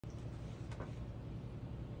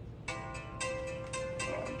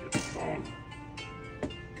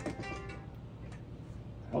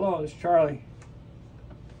Hello, it's Charlie.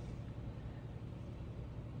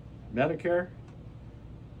 Medicare?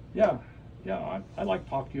 Yeah, I'd like to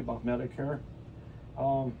talk to you about Medicare.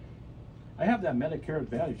 I have that Medicare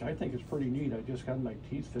Advantage. I think it's pretty neat. I just got my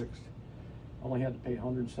teeth fixed. I only had to pay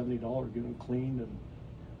 $170 to get them cleaned and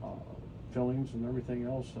fillings and everything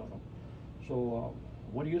else.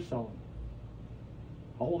 What are you selling?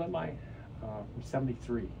 How old am I? I'm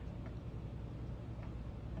 73.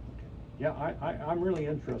 Yeah, I'm really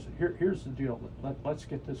interested. Here's the deal. Let's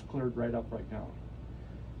get this cleared right up right now.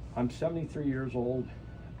 I'm 73 years old,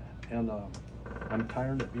 and I'm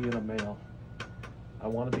tired of being a male. I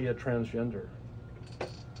want to be a transgender.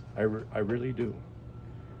 I really do.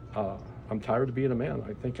 I'm tired of being a man.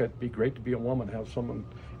 I think it'd be great to be a woman, have someone,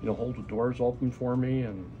 hold the doors open for me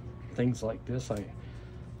and things like this.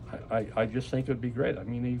 I just think it'd be great. I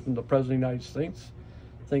mean, even the President of the United States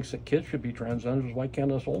thinks that kids should be transgenders. Why can't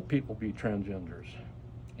us old people be transgenders?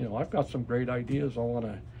 I've got some great ideas. I want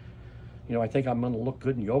to, I think I'm going to look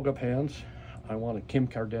good in yoga pants. I want a Kim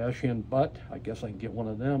Kardashian butt. I guess I can get one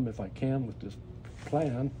of them if I can with this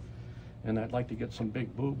plan. And I'd like to get some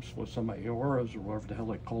big boobs with some aoras or whatever the hell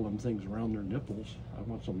they call them things around their nipples. I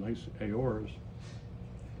want some nice aoras.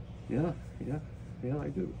 Yeah, I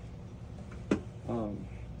do.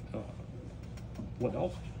 What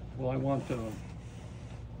else? Well, I want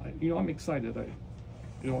I'm excited. I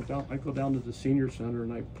go down to the senior center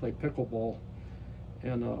and I play pickleball,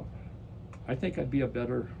 and I think I'd be a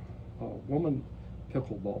better woman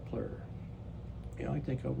pickleball player. I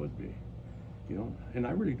think I would be. And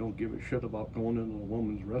I really don't give a shit about going into the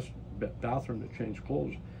woman's bathroom to change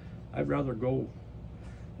clothes. I'd rather go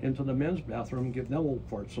into the men's bathroom and give them old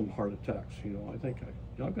farts some heart attacks. I think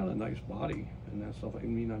I've got a nice body and that stuff.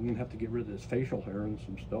 I'm gonna have to get rid of this facial hair and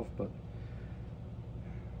some stuff, but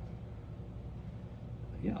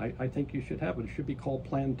yeah, I think you should have it. It should be called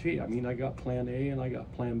Plan T. I got Plan A and I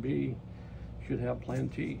got Plan B. You should have Plan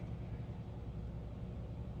T.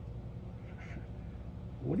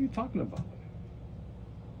 What are you talking about?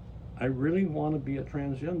 I really want to be a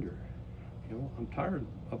transgender. I'm tired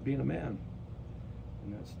of being a man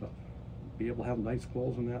and that stuff. Be able to have nice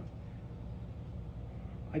clothes and that.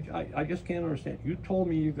 I just can't understand. You told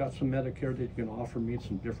me you got some Medicare that you can offer me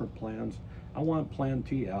some different plans. I want Plan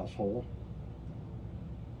T, asshole.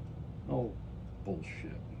 Oh,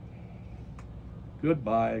 bullshit.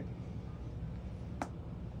 Goodbye.